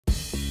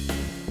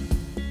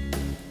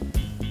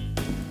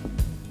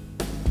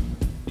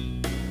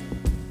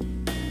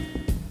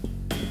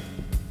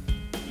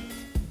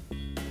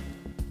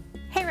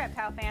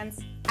reptile fans,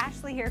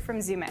 Ashley here from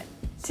ZooMed.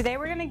 Today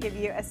we're going to give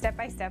you a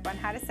step-by-step on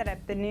how to set up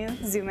the new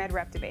ZooMed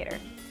ReptiBator.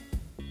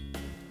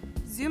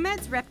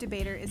 ZooMed's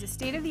ReptiBator is a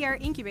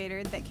state-of-the-art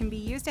incubator that can be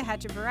used to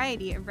hatch a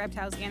variety of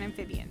reptiles and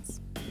amphibians.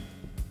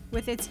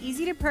 With its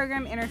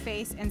easy-to-program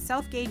interface and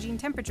self-gauging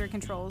temperature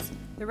controls,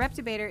 the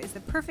ReptiBator is the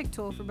perfect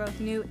tool for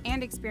both new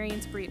and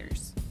experienced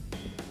breeders.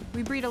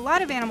 We breed a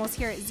lot of animals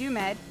here at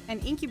ZooMed,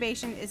 and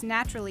incubation is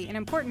naturally an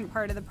important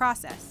part of the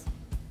process.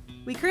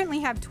 We currently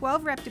have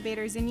 12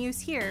 ReptiBators in use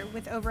here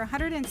with over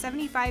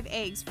 175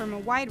 eggs from a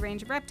wide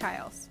range of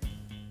reptiles.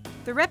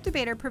 The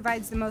ReptiBator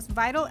provides the most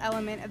vital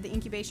element of the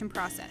incubation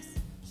process,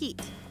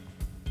 heat.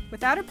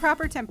 Without a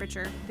proper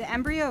temperature, the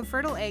embryo of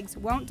fertile eggs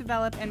won't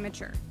develop and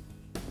mature.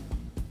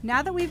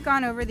 Now that we've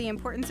gone over the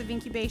importance of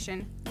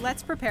incubation,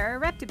 let's prepare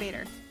our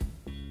ReptiBator.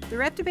 The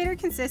ReptiBator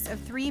consists of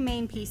three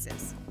main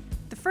pieces.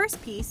 The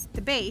first piece,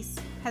 the base,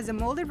 has a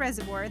molded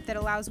reservoir that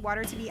allows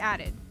water to be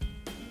added.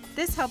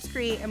 This helps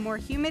create a more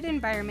humid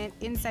environment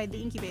inside the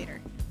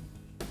incubator.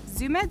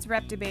 ZooMed's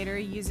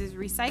ReptiBator uses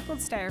recycled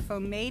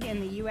styrofoam made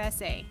in the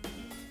USA.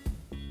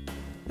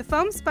 The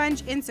foam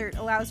sponge insert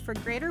allows for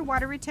greater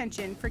water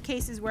retention for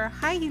cases where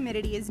high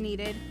humidity is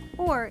needed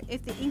or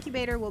if the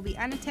incubator will be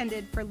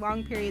unattended for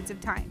long periods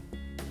of time.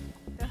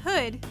 The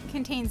hood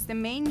contains the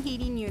main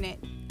heating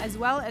unit as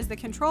well as the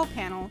control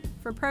panel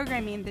for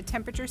programming the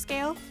temperature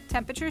scale,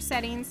 temperature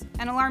settings,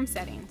 and alarm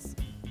settings.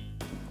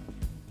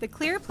 The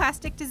clear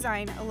plastic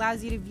design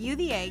allows you to view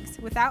the eggs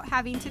without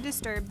having to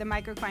disturb the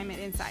microclimate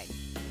inside.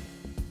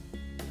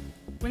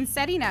 When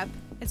setting up,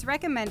 it's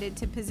recommended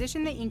to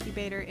position the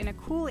incubator in a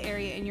cool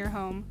area in your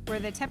home where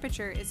the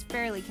temperature is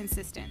fairly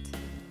consistent.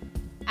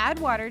 Add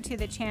water to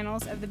the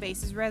channels of the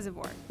base's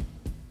reservoir.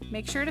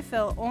 Make sure to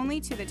fill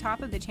only to the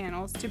top of the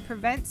channels to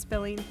prevent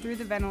spilling through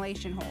the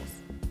ventilation holes.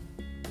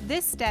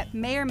 This step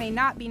may or may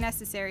not be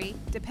necessary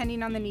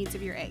depending on the needs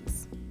of your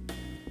eggs.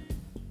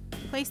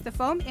 Place the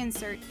foam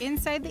insert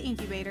inside the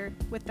incubator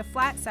with the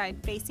flat side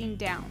facing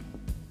down.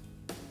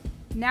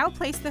 Now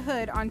place the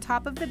hood on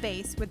top of the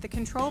base with the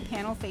control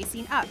panel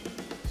facing up.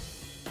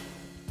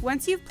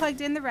 Once you've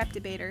plugged in the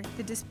ReptiBator,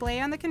 the display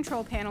on the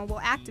control panel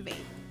will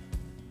activate.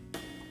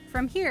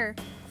 From here,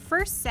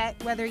 first set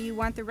whether you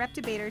want the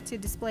ReptiBator to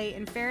display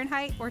in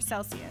Fahrenheit or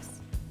Celsius.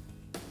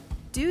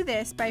 Do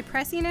this by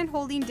pressing and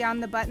holding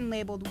down the button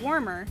labeled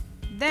warmer,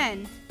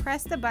 then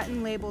press the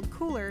button labeled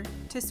cooler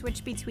to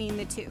switch between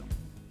the two.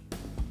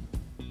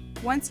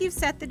 Once you've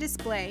set the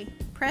display,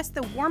 press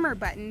the warmer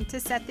button to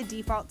set the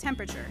default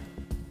temperature.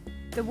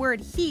 The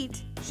word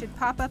heat should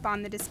pop up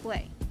on the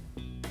display.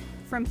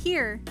 From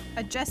here,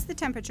 adjust the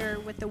temperature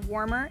with the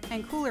warmer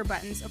and cooler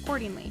buttons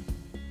accordingly.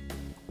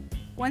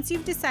 Once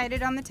you've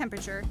decided on the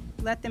temperature,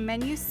 let the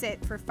menu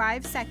sit for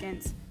 5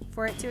 seconds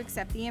for it to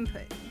accept the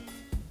input.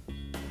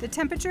 The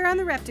temperature on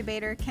the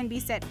ReptiBator can be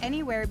set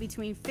anywhere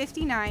between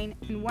 59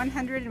 and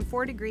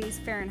 104 degrees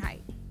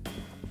Fahrenheit.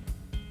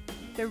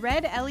 The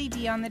red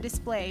LED on the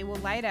display will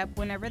light up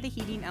whenever the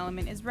heating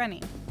element is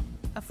running.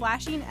 A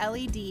flashing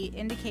LED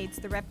indicates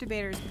the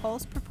ReptiBator's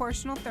pulse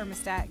proportional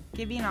thermostat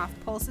giving off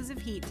pulses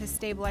of heat to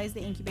stabilize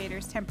the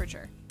incubator's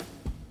temperature.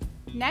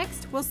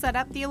 Next, we'll set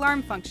up the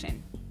alarm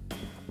function.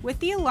 With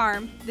the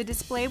alarm, the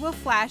display will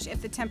flash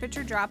if the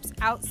temperature drops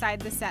outside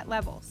the set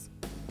levels.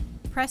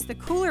 Press the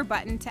cooler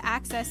button to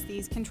access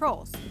these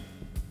controls.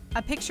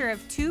 A picture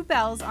of 2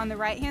 bells on the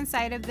right-hand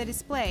side of the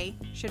display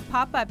should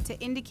pop up to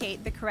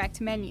indicate the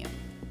correct menu.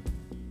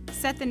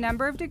 Set the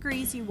number of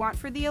degrees you want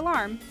for the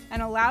alarm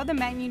and allow the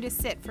menu to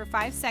sit for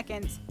 5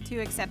 seconds to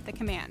accept the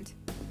command.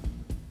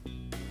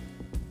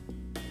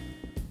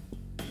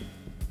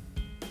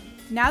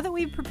 Now that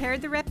we've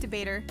prepared the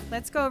ReptiBator,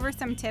 let's go over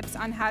some tips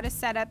on how to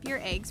set up your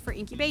eggs for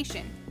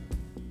incubation.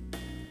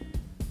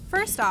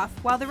 First off,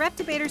 while the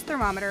ReptiBator's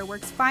thermometer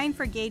works fine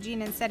for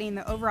gauging and setting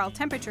the overall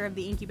temperature of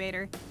the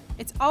incubator,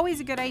 it's always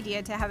a good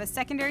idea to have a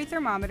secondary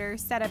thermometer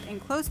set up in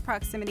close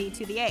proximity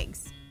to the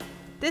eggs.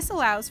 This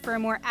allows for a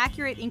more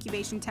accurate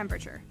incubation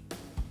temperature.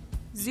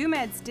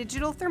 ZooMed's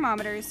digital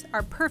thermometers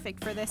are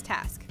perfect for this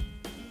task.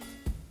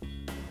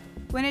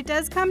 When it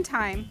does come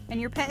time and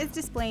your pet is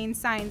displaying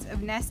signs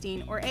of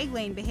nesting or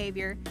egg-laying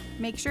behavior,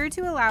 make sure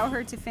to allow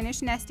her to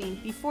finish nesting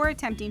before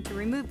attempting to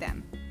remove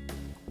them.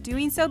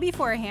 Doing so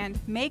beforehand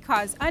may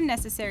cause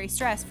unnecessary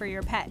stress for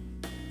your pet.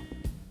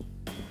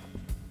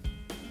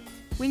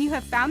 When you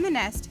have found the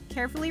nest,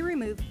 carefully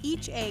remove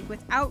each egg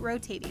without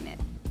rotating it.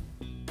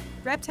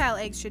 Reptile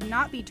eggs should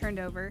not be turned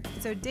over,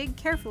 so dig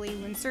carefully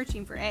when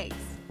searching for eggs.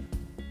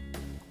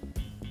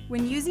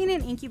 When using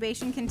an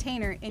incubation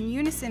container in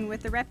unison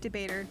with the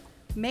ReptiBator,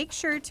 make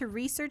sure to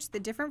research the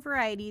different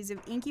varieties of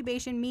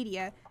incubation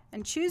media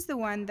and choose the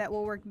one that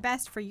will work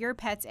best for your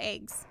pet's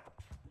eggs.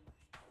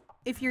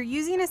 If you're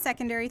using a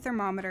secondary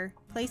thermometer,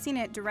 placing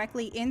it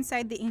directly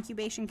inside the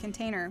incubation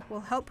container will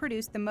help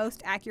produce the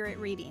most accurate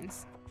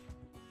readings.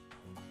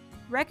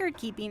 Record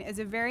keeping is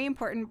a very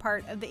important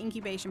part of the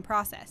incubation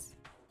process.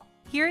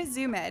 Here at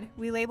ZooMed,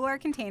 we label our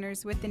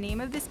containers with the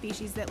name of the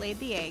species that laid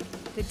the egg,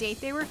 the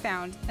date they were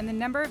found, and the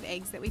number of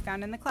eggs that we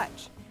found in the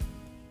clutch.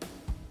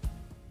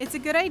 It's a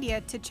good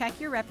idea to check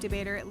your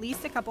ReptiBator at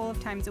least a couple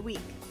of times a week.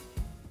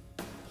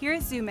 Here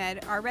at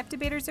ZooMed, our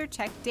ReptiBators are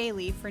checked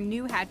daily for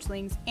new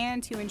hatchlings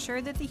and to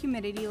ensure that the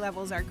humidity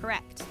levels are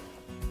correct.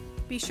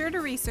 Be sure to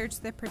research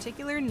the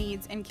particular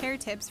needs and care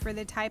tips for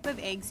the type of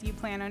eggs you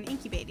plan on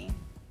incubating.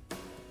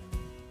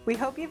 We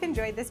hope you've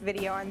enjoyed this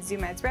video on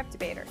ZooMed's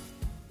ReptiBator.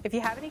 If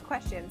you have any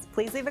questions,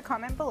 please leave a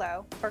comment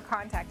below or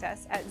contact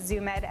us at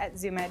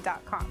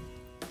zoomed@zoomed.com.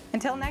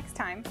 Until next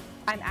time,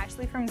 I'm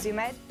Ashley from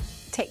ZooMed.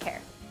 Take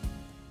care.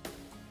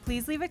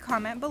 Please leave a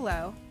comment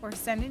below or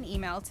send an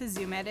email to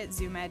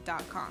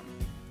zoomed@zoomed.com.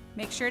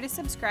 Make sure to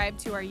subscribe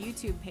to our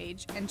YouTube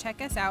page and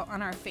check us out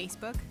on our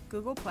Facebook,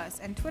 Google+,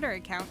 and Twitter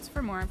accounts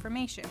for more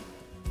information.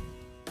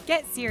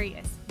 Get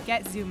serious.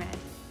 Get ZooMed.